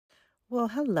Well,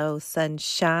 hello,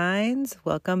 sunshines.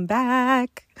 Welcome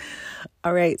back.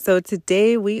 All right, so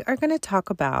today we are going to talk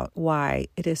about why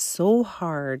it is so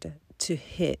hard to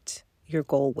hit your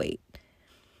goal weight.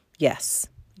 Yes,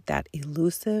 that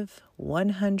elusive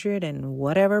 100 and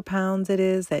whatever pounds it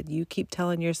is that you keep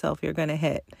telling yourself you're going to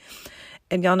hit.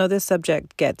 And y'all know this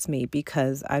subject gets me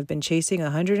because I've been chasing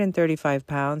 135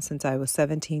 pounds since I was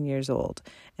 17 years old.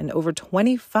 And over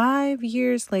 25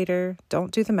 years later,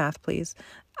 don't do the math, please,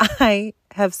 I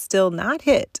have still not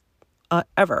hit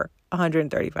ever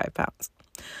 135 pounds.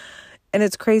 And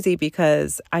it's crazy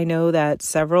because I know that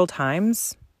several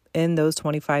times in those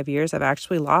 25 years, I've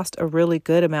actually lost a really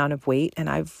good amount of weight and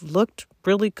I've looked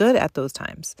really good at those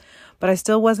times. But I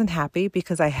still wasn't happy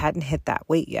because I hadn't hit that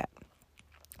weight yet.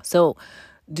 So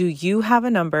do you have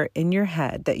a number in your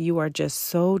head that you are just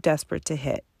so desperate to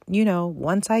hit? You know,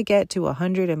 once I get to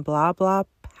 100 and blah, blah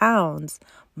pounds,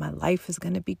 my life is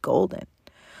going to be golden.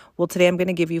 Well, today I'm going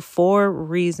to give you 4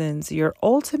 reasons your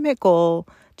ultimate goal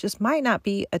just might not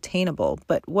be attainable,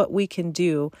 but what we can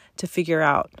do to figure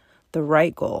out the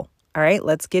right goal. All right,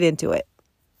 let's get into it.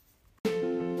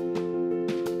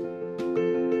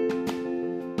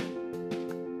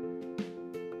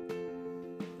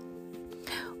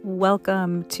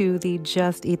 Welcome to the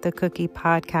Just Eat the Cookie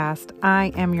podcast.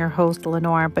 I am your host,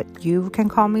 Lenore, but you can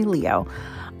call me Leo.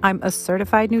 I'm a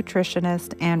certified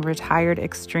nutritionist and retired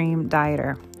extreme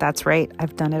dieter. That's right,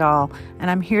 I've done it all, and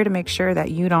I'm here to make sure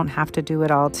that you don't have to do it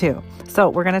all too. So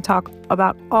we're going to talk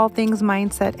about all things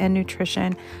mindset and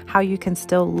nutrition, how you can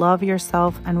still love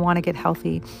yourself and want to get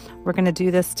healthy. We're going to do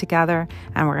this together,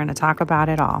 and we're going to talk about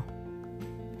it all.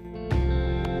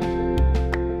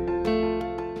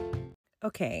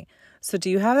 Okay, so do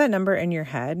you have that number in your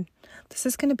head? This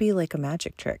is going to be like a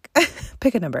magic trick.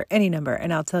 Pick a number, any number,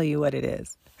 and I'll tell you what it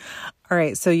is. All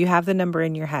right, so you have the number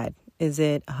in your head. Is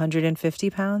it 150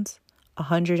 pounds,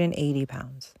 180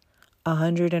 pounds,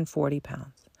 140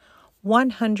 pounds,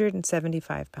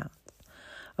 175 pounds?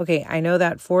 Okay, I know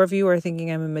that 4 of you are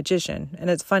thinking I'm a magician, and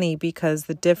it's funny because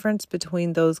the difference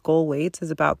between those goal weights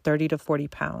is about 30 to 40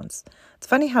 pounds. It's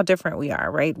funny how different we are,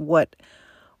 right? What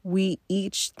we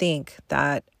each think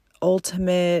that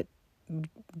ultimate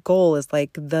goal is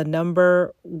like the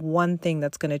number one thing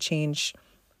that's going to change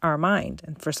our mind.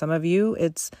 And for some of you,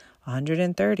 it's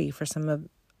 130. For some of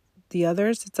the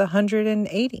others, it's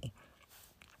 180.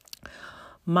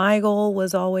 My goal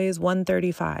was always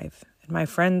 135. And my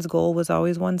friend's goal was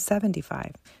always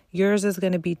 175. Yours is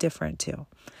going to be different too.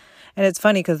 And it's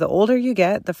funny because the older you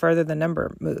get, the further the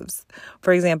number moves.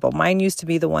 For example, mine used to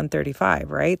be the 135,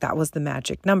 right? That was the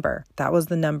magic number. That was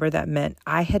the number that meant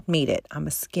I had made it. I'm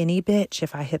a skinny bitch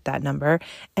if I hit that number.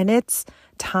 And it's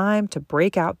time to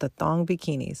break out the thong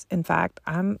bikinis. In fact,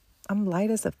 I'm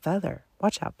light as a feather.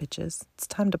 Watch out, bitches. It's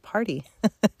time to party.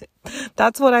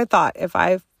 That's what I thought if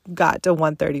I got to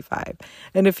 135.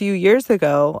 And a few years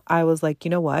ago, I was like, you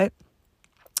know what?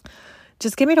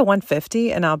 Just give me to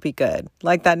 150 and I'll be good.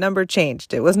 Like that number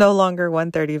changed. It was no longer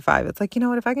 135. It's like, you know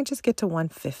what? If I can just get to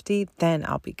 150, then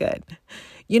I'll be good.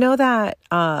 You know that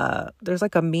there's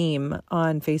like a meme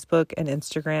on Facebook and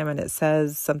Instagram and it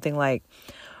says something like,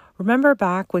 remember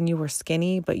back when you were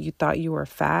skinny, but you thought you were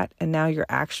fat and now you're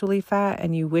actually fat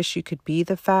and you wish you could be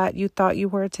the fat you thought you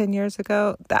were 10 years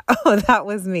ago? That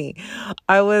was me.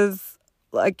 I was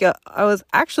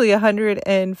actually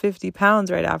 150 pounds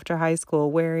right after high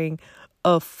school wearing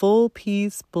a full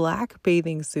piece black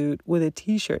bathing suit with a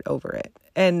t-shirt over it.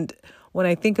 And when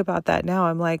I think about that now,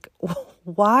 I'm like,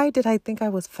 why did I think I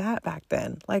was fat back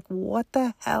then? Like, what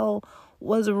the hell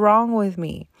was wrong with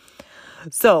me?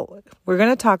 So we're going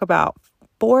to talk about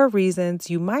 4 reasons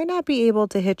you might not be able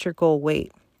to hit your goal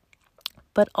weight,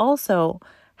 but also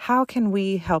how can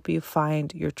we help you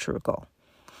find your true goal?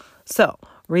 So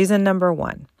reason number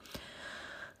 1,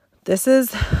 this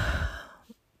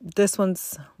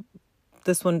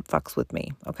one fucks with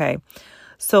me. Okay.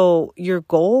 So your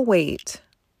goal weight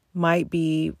might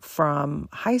be from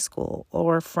high school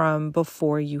or from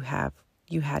before you had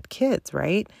kids,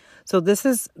 right? So this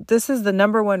is the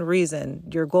number 1 reason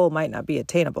your goal might not be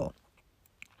attainable.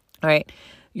 All right.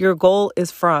 Your goal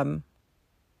is from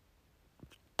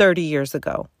 30 years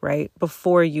ago, right?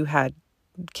 Before you had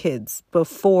kids,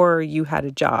 before you had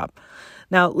a job.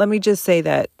 Now, let me just say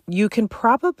that you can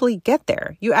probably get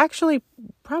there. You actually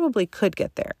probably could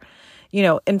get there. You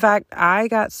know, in fact, I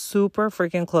got super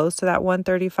freaking close to that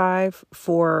 135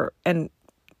 for an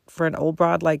old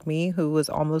broad like me who was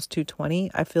almost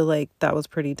 220. I feel like that was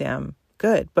pretty damn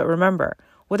good. But remember,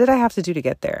 What did I have to do to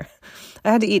get there?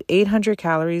 I had to eat 800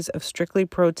 calories of strictly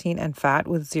protein and fat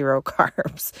with zero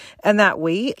carbs. And that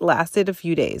weight lasted a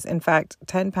few days. In fact,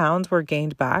 10 pounds were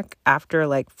gained back after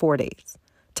like 4 days.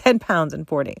 10 pounds in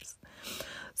 4 days.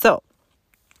 So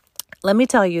let me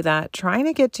tell you that trying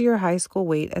to get to your high school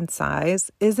weight and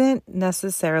size isn't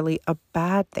necessarily a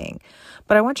bad thing.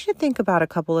 But I want you to think about a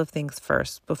couple of things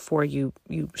first before you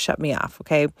shut me off,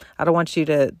 okay? I don't want you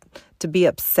to be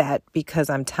upset because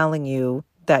I'm telling you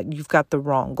that you've got the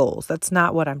wrong goals. That's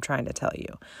not what I'm trying to tell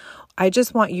you. I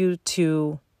just want you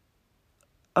to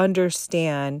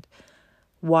understand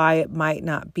why it might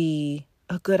not be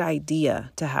a good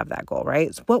idea to have that goal,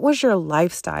 right? So what was your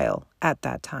lifestyle at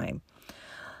that time?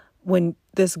 When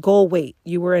this goal weight,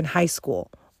 you were in high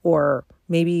school or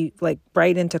maybe like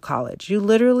right into college, you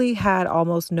literally had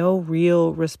almost no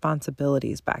real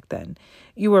responsibilities back then.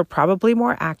 You were probably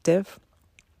more active.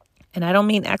 And I don't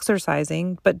mean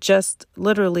exercising, but just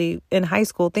literally in high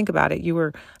school, think about it. You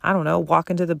were, I don't know,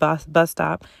 walking to the bus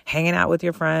stop, hanging out with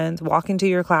your friends, walking to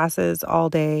your classes all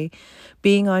day,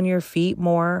 being on your feet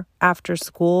more after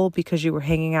school because you were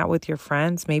hanging out with your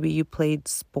friends. Maybe you played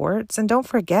sports. And don't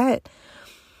forget,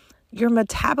 your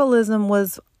metabolism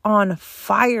was on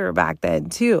fire back then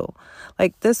too.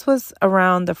 Like this was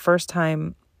around the first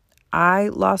time I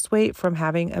lost weight from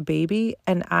having a baby,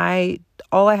 and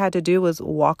all I had to do was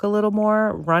walk a little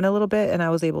more, run a little bit, and I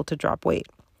was able to drop weight,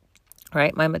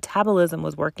 right? My metabolism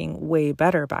was working way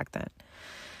better back then.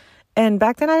 And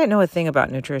back then I didn't know a thing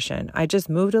about nutrition. I just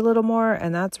moved a little more,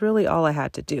 and that's really all I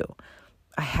had to do.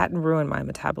 I hadn't ruined my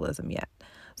metabolism yet.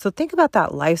 So think about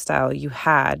that lifestyle you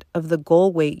had of the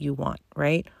goal weight you want,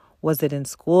 right? Was it in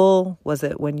school? Was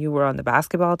it when you were on the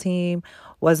basketball team?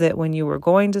 Was it when you were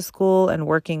going to school and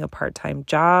working a part-time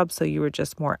job so you were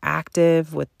just more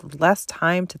active with less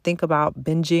time to think about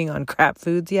binging on crap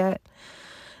foods yet?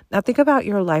 Now think about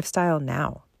your lifestyle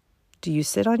now. Do you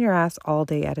sit on your ass all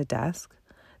day at a desk?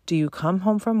 Do you come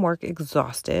home from work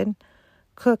exhausted,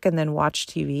 cook and then watch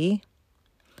TV?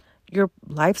 Your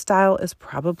lifestyle is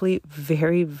probably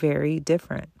very, very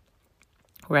different,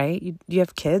 right? You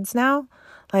have kids now,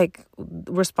 like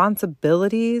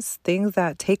responsibilities, things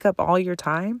that take up all your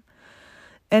time.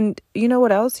 And you know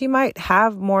what else? You might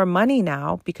have more money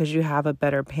now because you have a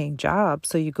better paying job.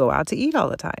 So you go out to eat all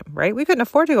the time, right? We couldn't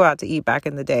afford to go out to eat back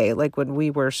in the day, like when we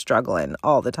were struggling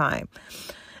all the time.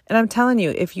 And I'm telling you,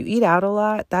 if you eat out a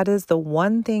lot, that is the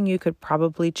one thing you could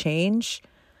probably change.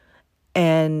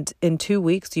 And in 2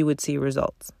 weeks, you would see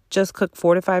results. Just cook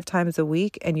 4 to 5 times a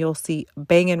week and you'll see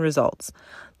banging results.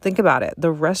 Think about it.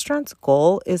 The restaurant's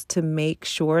goal is to make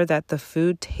sure that the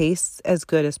food tastes as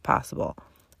good as possible,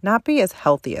 not be as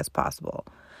healthy as possible.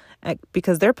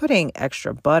 Because they're putting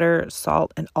extra butter,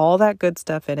 salt, and all that good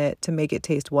stuff in it to make it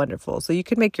taste wonderful. So you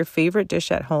can make your favorite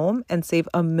dish at home and save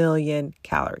 1,000,000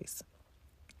 calories.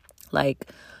 Like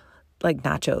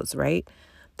nachos, right?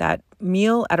 That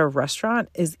meal at a restaurant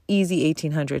is easy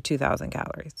 1,800, 2,000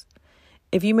 calories.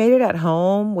 If you made it at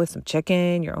home with some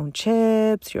chicken, your own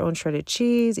chips, your own shredded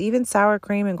cheese, even sour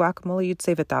cream and guacamole, you'd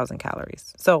save 1,000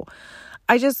 calories. So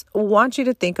I just want you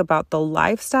to think about the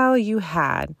lifestyle you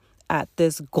had at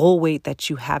this goal weight that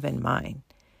you have in mind.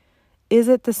 Is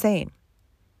it the same?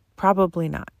 Probably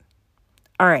not.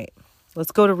 All right,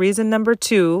 let's go to reason number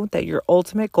 2, that your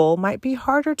ultimate goal might be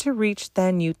harder to reach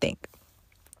than you think.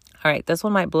 All right, this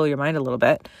one might blow your mind a little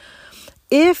bit.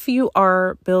 If you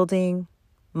are building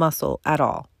muscle at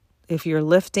all, if you're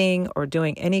lifting or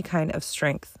doing any kind of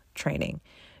strength training,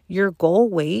 your goal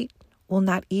weight will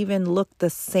not even look the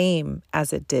same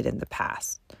as it did in the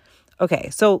past. Okay,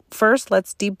 so first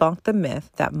let's debunk the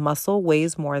myth that muscle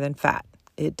weighs more than fat.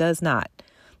 It does not.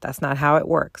 That's not how it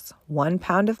works. 1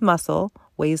 pound of muscle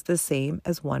weighs the same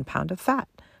as 1 pound of fat,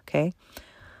 okay?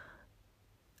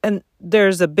 And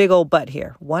there's a big old but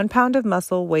here. 1 pound of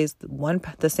muscle weighs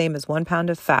the same as 1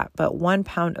 pound of fat, but 1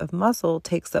 pound of muscle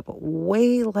takes up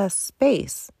way less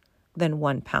space than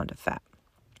 1 pound of fat.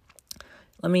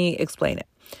 Let me explain it.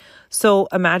 So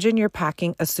imagine you're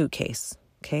packing a suitcase,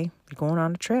 okay? You're going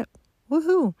on a trip.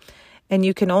 Woohoo! And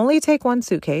you can only take one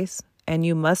suitcase, and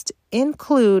you must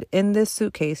include in this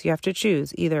suitcase, you have to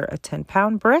choose either a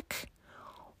 10-pound brick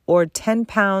or 10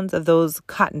 pounds of those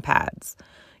cotton pads.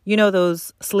 You know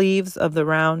those sleeves of the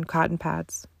round cotton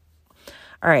pads?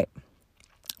 All right.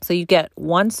 So you get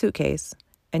one suitcase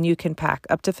and you can pack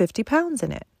up to 50 pounds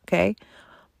in it, okay?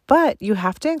 But you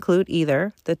have to include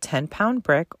either the 10-pound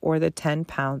brick or the 10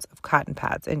 pounds of cotton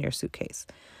pads in your suitcase.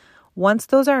 Once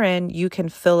those are in, you can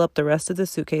fill up the rest of the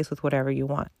suitcase with whatever you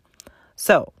want.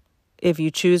 So if you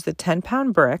choose the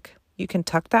 10-pound brick, you can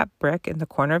tuck that brick in the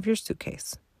corner of your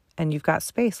suitcase and you've got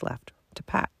space left to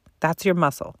pack. That's your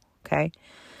muscle, okay?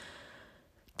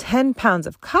 10 pounds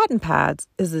of cotton pads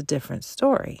is a different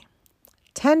story.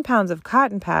 10 pounds of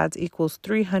cotton pads equals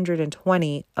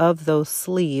 320 of those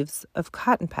sleeves of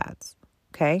cotton pads,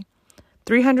 okay?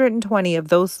 320 of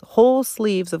those whole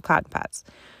sleeves of cotton pads.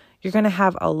 You're going to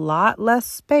have a lot less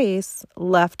space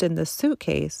left in the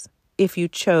suitcase if you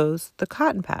chose the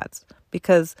cotton pads,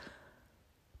 because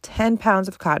 10 pounds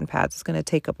of cotton pads is going to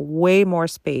take up way more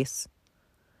space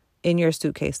in your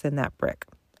suitcase than that brick.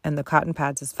 And the cotton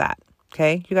pads is fat.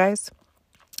 Okay, you guys?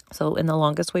 So in the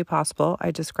longest way possible,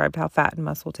 I described how fat and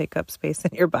muscle take up space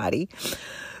in your body.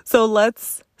 So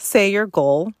let's say your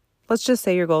goal, let's just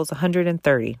say your goal is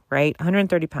 130, right?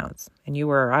 130 pounds. And you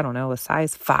were, I don't know, a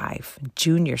size 5,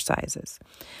 junior sizes.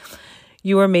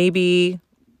 You were maybe,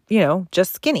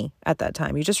 just skinny at that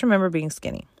time. You just remember being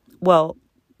skinny. Well,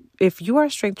 if you are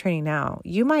strength training now,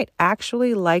 you might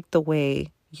actually like the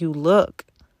way you look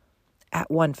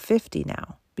at 150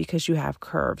 now because you have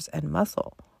curves and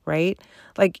muscle, right?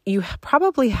 Like you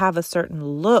probably have a certain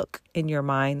look in your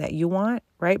mind that you want,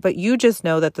 right? But you just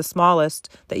know that the smallest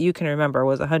that you can remember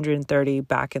was 130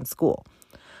 back in school,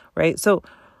 right? So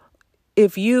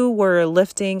if you were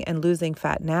lifting and losing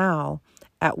fat now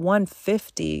at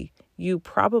 150, you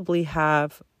probably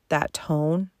have that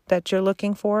tone that you're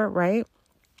looking for, right?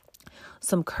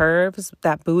 Some curves,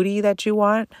 that booty that you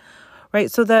want,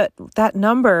 right? So that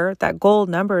number, that goal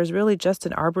number is really just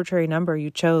an arbitrary number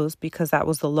you chose because that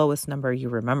was the lowest number you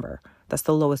remember. That's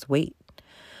the lowest weight.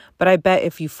 But I bet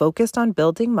if you focused on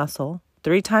building muscle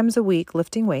 3 times a week,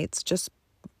 lifting weights, just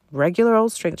regular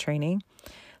old strength training,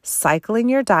 cycling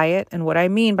your diet. And what I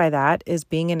mean by that is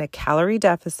being in a calorie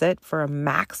deficit for a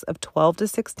max of 12 to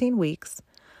 16 weeks.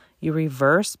 You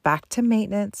reverse back to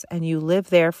maintenance and you live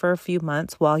there for a few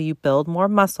months while you build more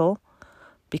muscle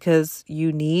because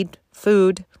you need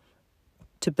food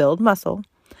to build muscle.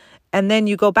 And then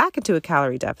you go back into a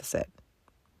calorie deficit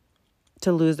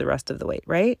to lose the rest of the weight,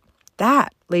 right?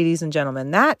 That, ladies and gentlemen,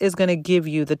 that is going to give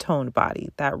you the toned body,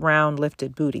 that round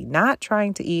lifted booty, not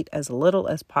trying to eat as little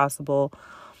as possible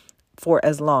for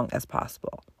as long as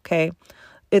possible, okay?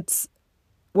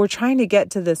 We're trying to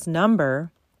get to this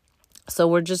number, so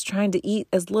we're just trying to eat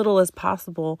as little as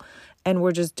possible, and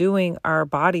we're just doing our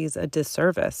bodies a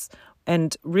disservice.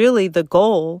 And really, the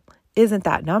goal isn't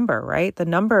that number, right? The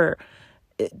number,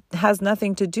 it has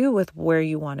nothing to do with where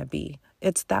you want to be.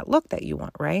 It's that look that you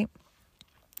want, right?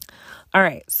 All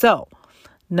right, so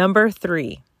number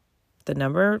 3,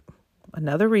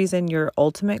 another reason your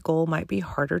ultimate goal might be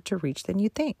harder to reach than you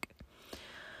think.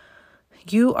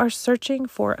 You are searching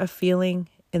for a feeling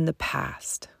in the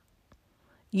past.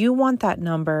 You want that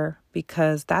number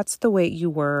because that's the weight you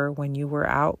were when you were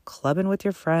out clubbing with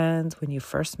your friends, when you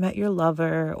first met your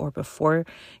lover, or before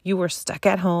you were stuck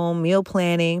at home meal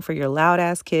planning for your loud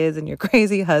ass kids and your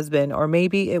crazy husband. Or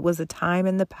maybe it was a time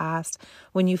in the past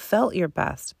when you felt your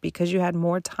best because you had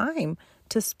more time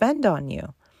to spend on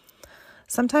you.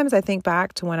 Sometimes I think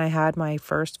back to when I had my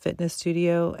first fitness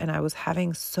studio and I was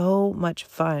having so much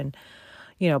fun,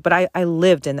 but I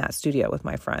lived in that studio with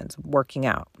my friends working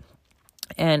out.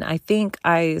 And I think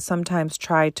I sometimes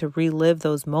try to relive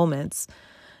those moments.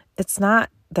 It's not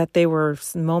that they were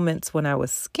moments when I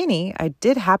was skinny. I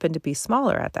did happen to be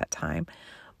smaller at that time,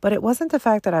 but it wasn't the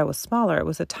fact that I was smaller. It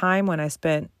was a time when I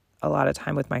spent a lot of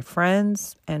time with my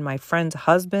friends, and my friends'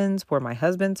 husbands were my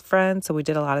husband's friends. So we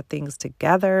did a lot of things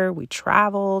together. We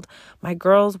traveled. My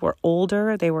girls were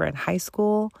older. They were in high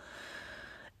school.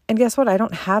 And guess what? I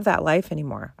don't have that life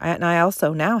anymore. I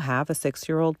also now have a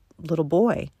 6-year-old little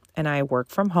boy. And I work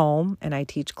from home and I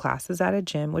teach classes at a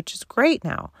gym, which is great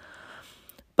now.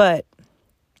 But,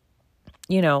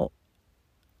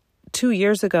 2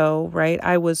 years ago, right,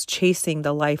 I was chasing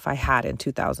the life I had in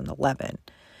 2011.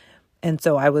 And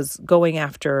so I was going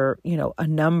after, a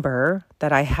number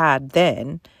that I had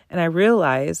then. And I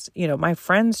realized, my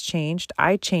friends changed.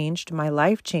 I changed. My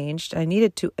life changed. I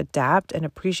needed to adapt and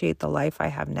appreciate the life I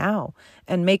have now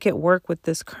and make it work with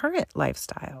this current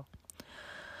lifestyle.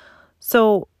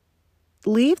 So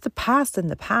leave the past in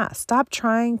the past. Stop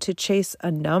trying to chase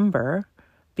a number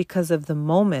because of the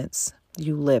moments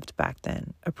you lived back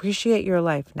then. Appreciate your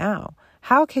life now.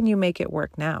 How can you make it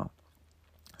work now?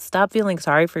 Stop feeling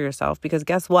sorry for yourself because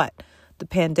guess what? The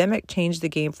pandemic changed the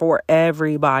game for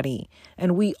everybody,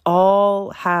 and we all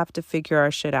have to figure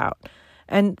our shit out.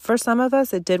 And for some of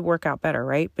us, it did work out better,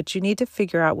 right? But you need to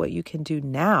figure out what you can do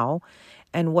now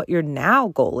and what your now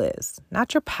goal is,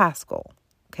 not your past goal,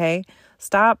 okay?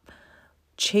 Stop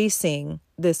chasing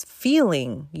this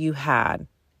feeling you had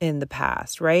in the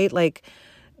past, right? Like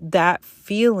that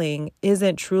feeling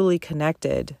isn't truly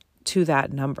connected to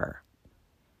that number.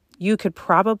 you could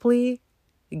probably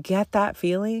get that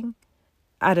feeling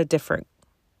at a different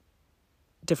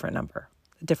number,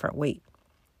 a different weight.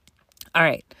 All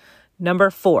right.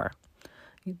 Number 4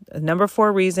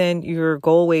 reason your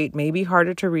goal weight may be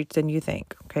harder to reach than you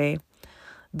think. Okay.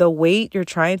 The weight you're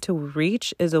trying to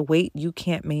reach is a weight you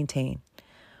can't maintain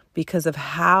because of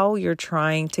how you're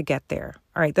trying to get there.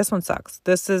 All right. This one sucks.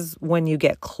 This is when you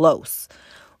get close.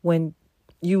 When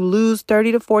you lose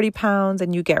 30 to 40 pounds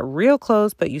and you get real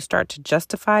close, but you start to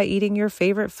justify eating your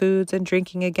favorite foods and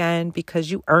drinking again because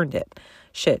you earned it.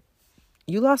 Shit,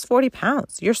 you lost 40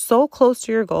 pounds. You're so close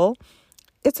to your goal.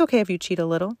 It's okay if you cheat a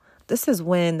little. This is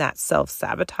when that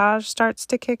self-sabotage starts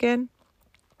to kick in.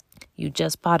 You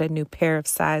just bought a new pair of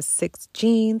size 6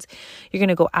 jeans. You're going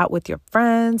to go out with your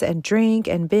friends and drink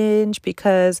and binge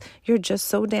because you're just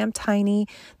so damn tiny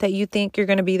that you think you're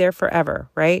going to be there forever,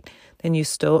 right? Then you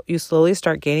slowly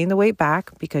start gaining the weight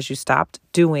back because you stopped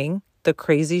doing the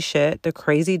crazy shit, the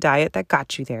crazy diet that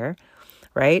got you there,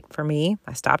 right? For me,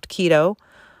 I stopped keto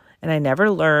and I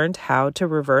never learned how to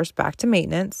reverse back to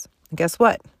maintenance. And guess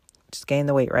what? Just gained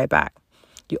the weight right back.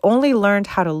 You only learned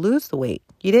how to lose the weight.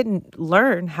 You didn't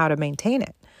learn how to maintain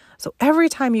it. So every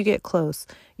time you get close,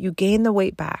 you gain the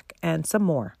weight back and some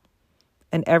more.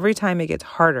 And every time it gets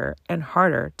harder and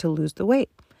harder to lose the weight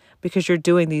because you're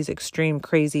doing these extreme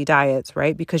crazy diets,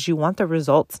 right? Because you want the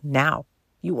results now.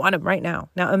 You want them right now.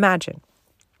 Now imagine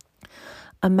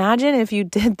if you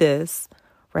did this,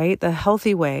 right? The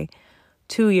healthy way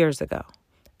 2 years ago.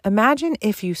 Imagine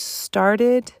if you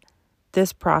started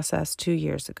this process 2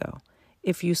 years ago.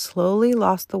 If you slowly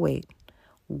lost the weight,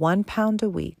 1 pound a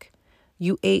week,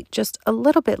 you ate just a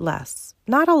little bit less,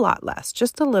 not a lot less,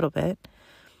 just a little bit.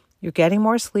 You're getting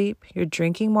more sleep, you're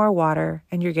drinking more water,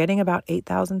 and you're getting about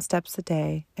 8,000 steps a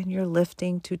day, and you're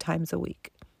lifting 2 times a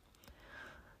week.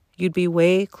 You'd be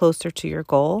way closer to your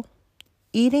goal,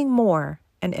 eating more,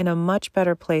 and in a much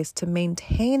better place to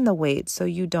maintain the weight so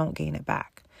you don't gain it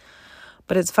back.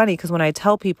 But it's funny because when I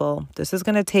tell people this is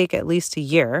going to take at least a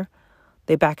year,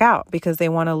 they back out because they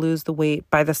want to lose the weight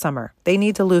by the summer. They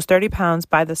need to lose 30 pounds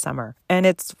by the summer. And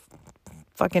it's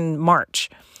fucking March.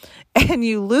 And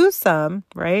you lose some,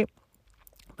 right?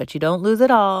 But you don't lose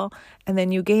it all. And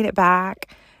then you gain it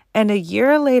back. And a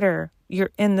year later,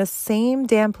 you're in the same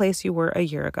damn place you were a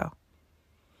year ago.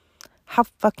 How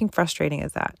fucking frustrating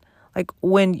is that? Like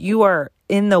when you are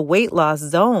in the weight loss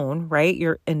zone, right?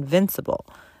 You're invincible.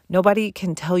 Nobody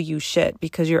can tell you shit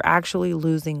because you're actually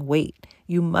losing weight.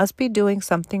 You must be doing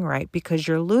something right because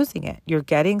you're losing it. You're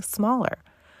getting smaller.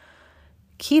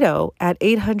 Keto at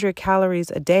 800 calories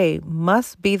a day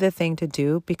must be the thing to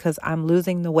do because I'm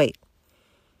losing the weight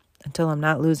until I'm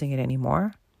not losing it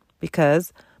anymore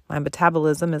because my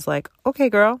metabolism is like, okay,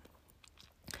 girl,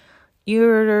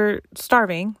 you're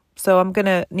starving, so I'm going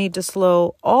to need to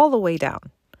slow all the way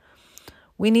down.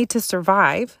 We need to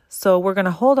survive, so we're going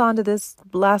to hold on to this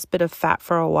last bit of fat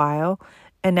for a while.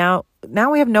 And now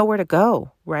we have nowhere to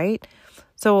go, right?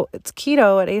 So it's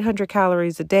keto at 800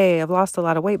 calories a day. I've lost a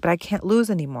lot of weight, but I can't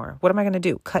lose anymore. What am I going to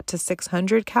do? Cut to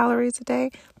 600 calories a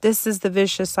day? This is the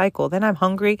vicious cycle. Then I'm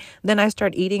hungry. Then I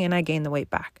start eating and I gain the weight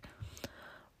back,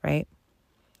 right?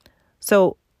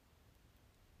 So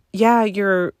yeah,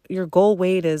 your goal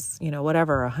weight is,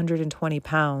 whatever, 120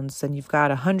 pounds, and you've got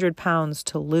 100 pounds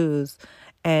to lose.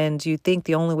 And you think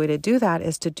the only way to do that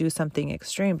is to do something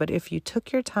extreme. But if you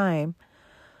took your time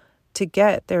to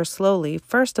get there slowly,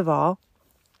 first of all,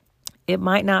 that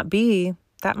might not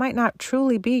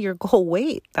truly be your goal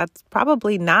weight. That's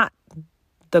probably not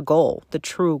the goal, the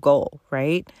true goal,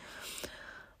 right?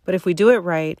 But if we do it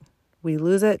right, we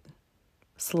lose it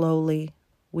slowly.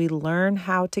 We learn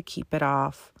how to keep it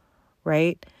off,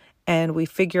 right? And we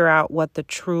figure out what the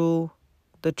true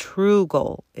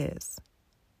goal is.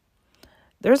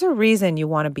 There's a reason you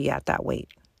want to be at that weight.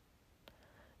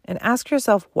 And ask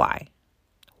yourself why.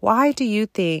 Why do you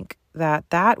think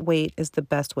that weight is the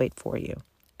best weight for you?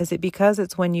 Is it because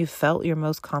it's when you felt your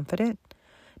most confident?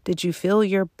 Did you feel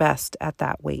your best at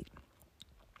that weight?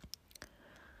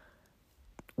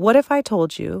 What if I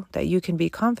told you that you can be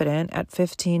confident at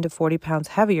 15 to 40 pounds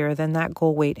heavier than that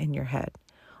goal weight in your head?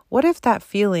 What if that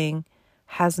feeling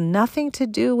has nothing to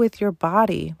do with your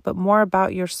body, but more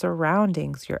about your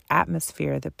surroundings, your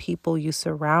atmosphere, the people you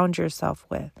surround yourself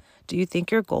with? Do you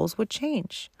think your goals would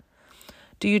change?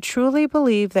 Do you truly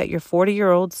believe that your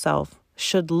 40-year-old self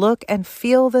should look and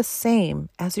feel the same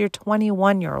as your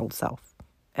 21-year-old self?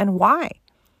 And why?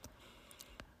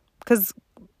 Because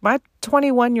my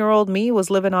 21-year-old me was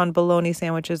living on bologna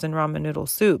sandwiches and ramen noodle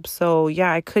soup. So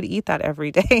yeah, I could eat that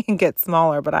every day and get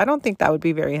smaller, but I don't think that would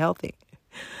be very healthy.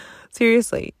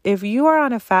 Seriously, if you are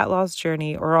on a fat loss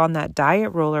journey or on that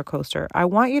diet roller coaster, I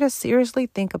want you to seriously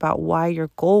think about why your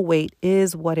goal weight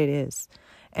is what it is.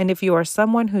 And if you are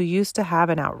someone who used to have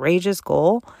an outrageous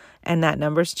goal and that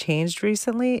number's changed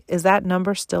recently, is that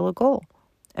number still a goal?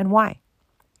 And why?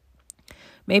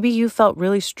 Maybe you felt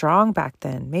really strong back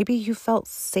then. Maybe you felt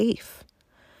safe.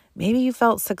 Maybe you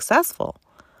felt successful.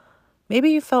 Maybe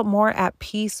you felt more at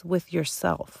peace with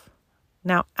yourself.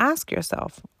 Now ask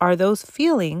yourself, are those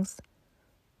feelings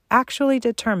actually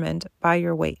determined by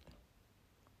your weight?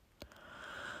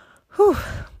 Whew,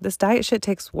 this diet shit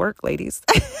takes work, ladies.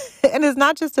 And it's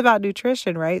not just about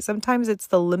nutrition, right? Sometimes it's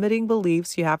the limiting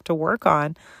beliefs you have to work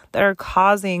on that are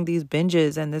causing these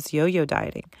binges and this yo-yo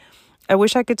dieting. I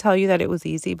wish I could tell you that it was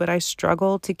easy, but I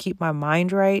struggle to keep my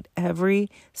mind right every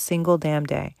single damn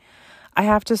day. I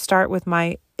have to start with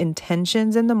my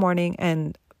intentions in the morning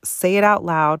and say it out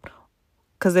loud,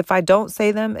 because if I don't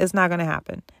say them, it's not going to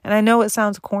happen. And I know it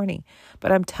sounds corny,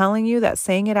 but I'm telling you that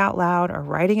saying it out loud or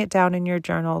writing it down in your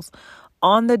journals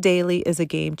on the daily is a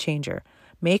game changer.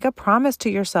 Make a promise to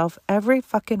yourself every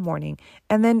fucking morning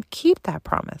and then keep that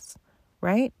promise,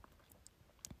 right?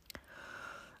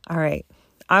 All right.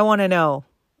 I want to know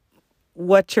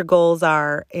what your goals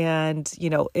are and,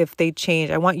 if they change.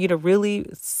 I want you to really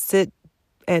sit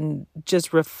and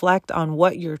just reflect on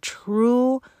what your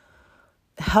true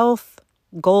health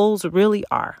goals really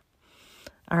are.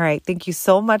 All right. Thank you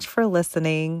so much for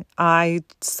listening. I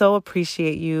so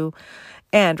appreciate you.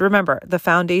 And remember, the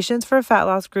Foundations for Fat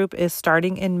Loss group is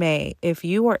starting in May. If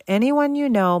you or anyone you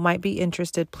know might be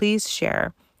interested, please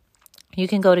share. You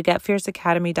can go to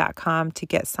getfierceacademy.com to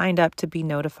get signed up to be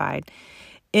notified.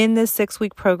 In this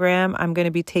 6-week program, I'm going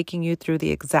to be taking you through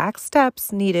the exact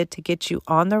steps needed to get you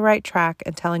on the right track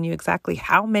and telling you exactly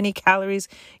how many calories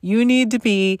you need to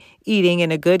be eating in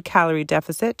a good calorie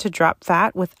deficit to drop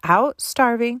fat without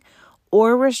starving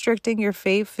or restricting your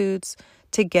fave foods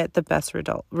to get the best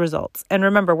results. And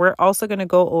remember, we're also going to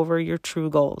go over your true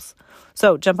goals.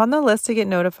 So jump on the list to get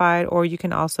notified, or you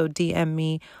can also DM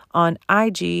me on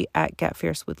IG at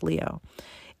GetFierceWithLeo.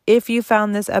 If you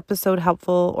found this episode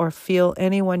helpful or feel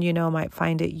anyone you know might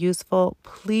find it useful,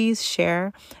 please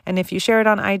share. And if you share it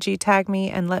on IG, tag me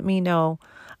and let me know.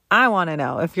 I want to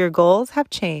know if your goals have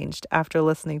changed after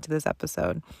listening to this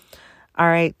episode. All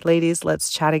right, ladies,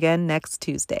 let's chat again next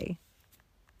Tuesday.